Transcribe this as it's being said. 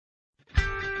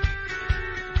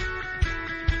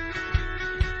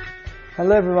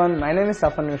Hello everyone, my name is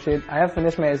Safan Rashid. I have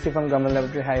finished my SSC from Govt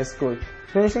Laboratory High School.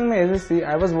 Finishing my SSC,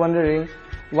 I was wondering,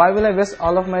 why will I waste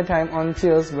all of my time on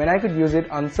chills when I could use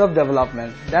it on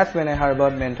self-development? That's when I heard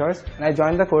about mentors and I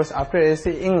joined the course after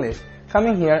SSC English.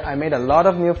 Coming here, I made a lot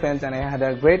of new friends and I had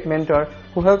a great mentor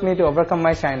who helped me to overcome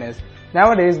my shyness.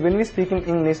 Nowadays, when we speak in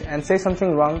English and say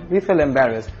something wrong, we feel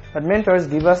embarrassed. But mentors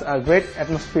give us a great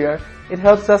atmosphere. It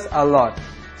helps us a lot.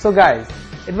 So guys,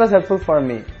 it was helpful for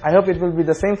me. I hope it will be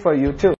the same for you too.